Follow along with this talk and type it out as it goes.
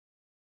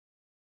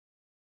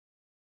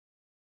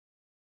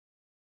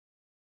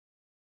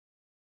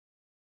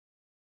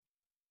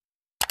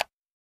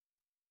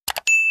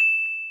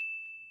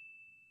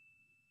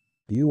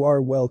You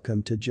are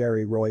welcome to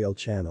Jerry Royal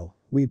channel.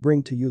 We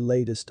bring to you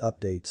latest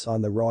updates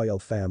on the royal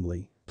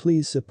family.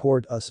 Please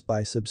support us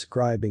by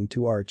subscribing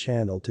to our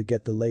channel to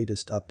get the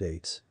latest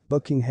updates.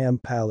 Buckingham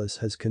Palace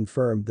has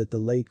confirmed that the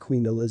late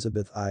Queen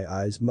Elizabeth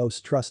II's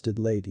most trusted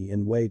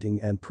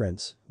lady-in-waiting and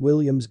Prince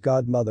William's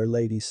godmother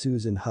Lady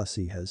Susan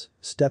Hussey has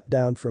stepped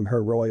down from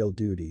her royal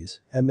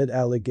duties amid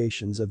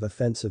allegations of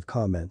offensive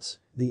comments.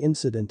 The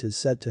incident is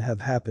said to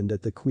have happened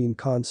at the Queen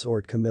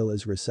Consort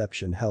Camilla's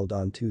reception held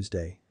on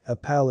Tuesday. A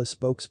palace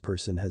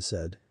spokesperson has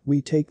said,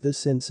 "We take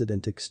this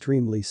incident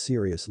extremely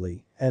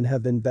seriously and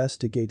have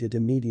investigated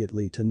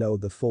immediately to know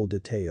the full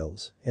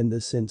details. In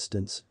this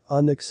instance,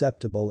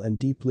 unacceptable and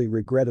deeply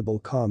regrettable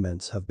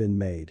comments have been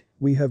made.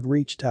 We have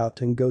reached out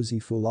to Ngozi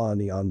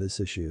Fulani on this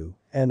issue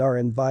and are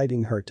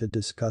inviting her to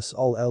discuss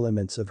all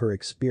elements of her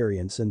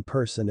experience in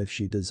person if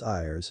she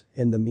desires.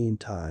 In the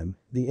meantime,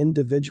 the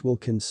individual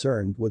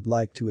concerned would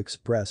like to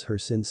express her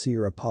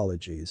sincere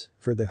apologies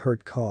for the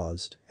hurt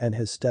caused and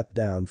has stepped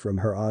down from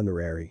her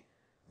honorary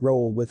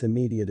role with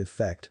immediate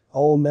effect.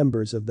 All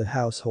members of the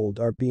household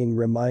are being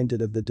reminded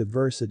of the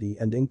diversity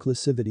and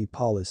inclusivity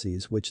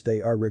policies which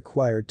they are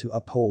required to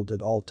uphold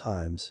at all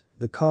times."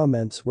 The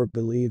comments were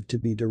believed to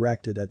be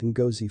directed at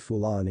Ngozi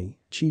Fulani,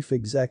 chief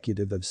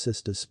executive of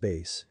Sista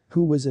Space,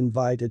 who was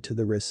invited to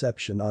the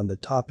reception on the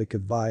topic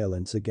of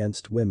violence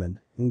against women.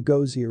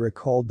 Ngozi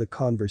recalled the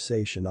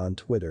conversation on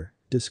Twitter,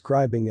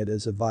 describing it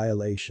as a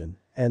violation,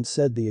 and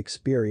said the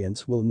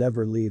experience will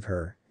never leave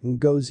her.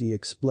 Ngozi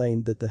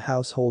explained that the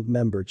household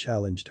member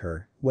challenged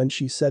her when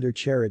she said her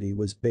charity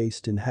was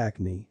based in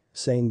Hackney,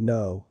 saying,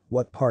 "No,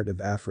 what part of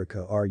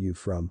Africa are you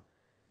from?"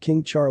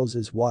 King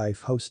Charles's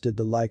wife hosted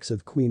the likes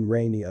of Queen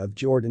Rania of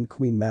Jordan,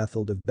 Queen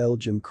Mathilde of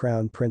Belgium,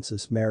 Crown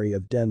Princess Mary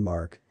of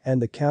Denmark,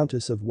 and the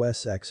Countess of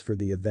Wessex for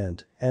the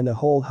event, and a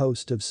whole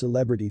host of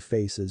celebrity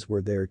faces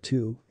were there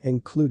too,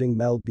 including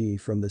Mel B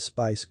from the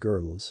Spice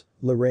Girls,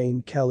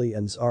 Lorraine Kelly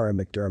and Zara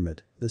McDermott.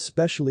 The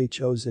specially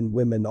chosen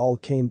women all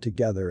came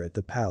together at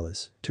the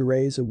palace to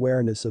raise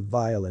awareness of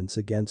violence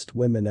against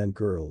women and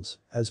girls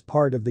as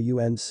part of the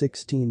UN's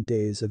 16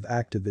 days of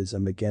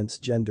activism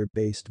against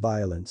gender-based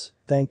violence.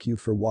 Thank you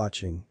for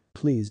watching.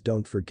 Please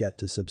don't forget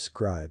to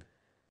subscribe.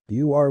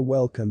 You are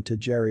welcome to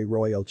Jerry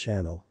Royal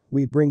channel.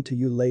 We bring to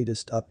you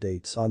latest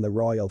updates on the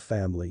royal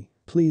family.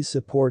 Please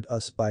support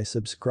us by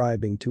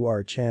subscribing to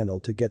our channel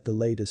to get the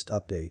latest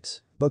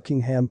updates.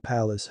 Buckingham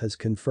Palace has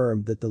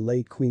confirmed that the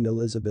late Queen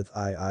Elizabeth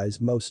II's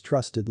most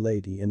trusted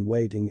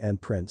lady-in-waiting and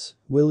Prince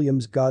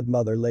William's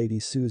godmother Lady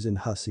Susan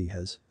Hussey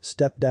has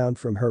stepped down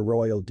from her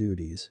royal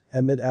duties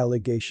amid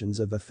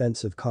allegations of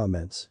offensive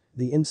comments.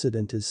 The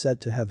incident is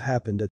said to have happened at